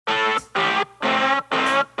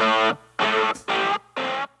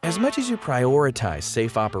As much as you prioritize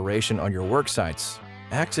safe operation on your work sites,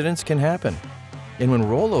 accidents can happen. And when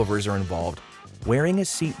rollovers are involved, wearing a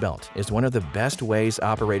seatbelt is one of the best ways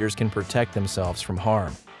operators can protect themselves from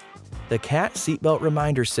harm. The CAT seatbelt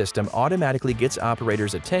reminder system automatically gets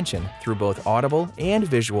operators' attention through both audible and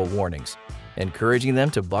visual warnings, encouraging them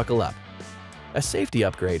to buckle up. A safety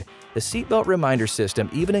upgrade, the seatbelt reminder system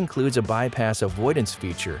even includes a bypass avoidance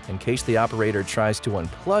feature in case the operator tries to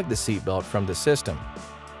unplug the seatbelt from the system.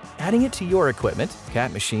 Adding it to your equipment,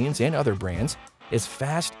 CAT machines and other brands, is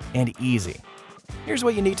fast and easy. Here's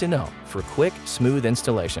what you need to know for quick, smooth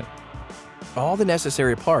installation. All the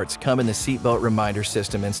necessary parts come in the seatbelt reminder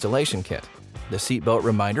system installation kit: the seatbelt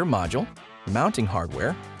reminder module, mounting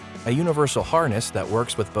hardware, a universal harness that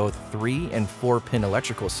works with both 3- and 4-pin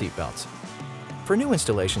electrical seatbelts. For new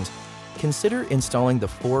installations, consider installing the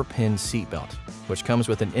 4-pin seatbelt, which comes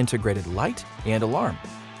with an integrated light and alarm.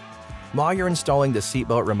 While you're installing the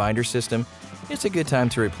seatbelt reminder system, it's a good time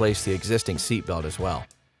to replace the existing seatbelt as well.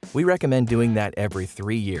 We recommend doing that every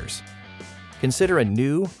 3 years. Consider a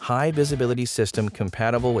new, high-visibility system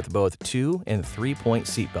compatible with both 2- and 3-point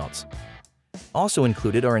seatbelts. Also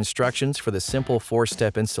included are instructions for the simple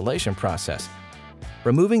 4-step installation process: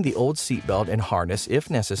 removing the old seatbelt and harness if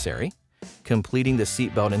necessary, completing the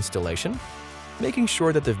seatbelt installation, making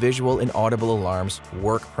sure that the visual and audible alarms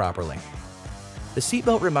work properly. The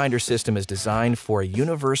seatbelt reminder system is designed for a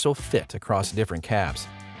universal fit across different cabs.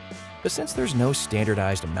 But since there's no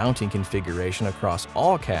standardized mounting configuration across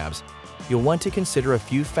all cabs, you'll want to consider a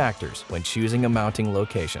few factors when choosing a mounting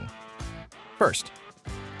location. First,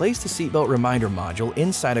 place the seatbelt reminder module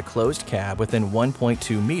inside a closed cab within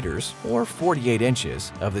 1.2 meters or 48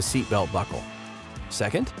 inches of the seatbelt buckle.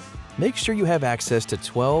 Second, make sure you have access to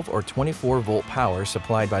 12 or 24-volt power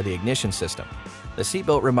supplied by the ignition system. The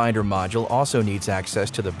seatbelt reminder module also needs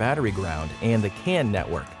access to the battery ground and the CAN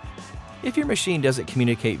network. If your machine doesn't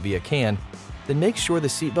communicate via CAN, then make sure the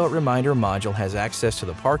seatbelt reminder module has access to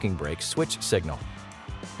the parking brake switch signal.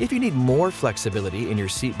 If you need more flexibility in your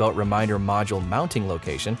seatbelt reminder module mounting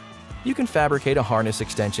location, you can fabricate a harness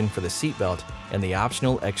extension for the seatbelt and the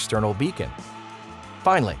optional external beacon.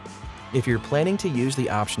 Finally, if you're planning to use the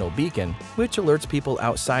optional beacon, which alerts people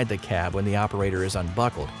outside the cab when the operator is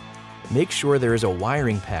unbuckled, make sure there is a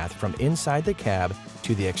wiring path from inside the cab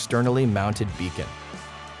to the externally mounted beacon.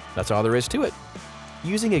 That's all there is to it.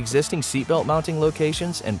 Using existing seatbelt mounting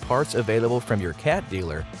locations and parts available from your CAT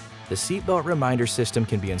dealer, the seatbelt reminder system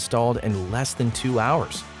can be installed in less than 2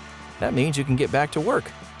 hours. That means you can get back to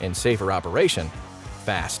work and safer operation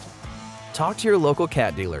fast. Talk to your local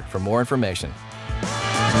CAT dealer for more information.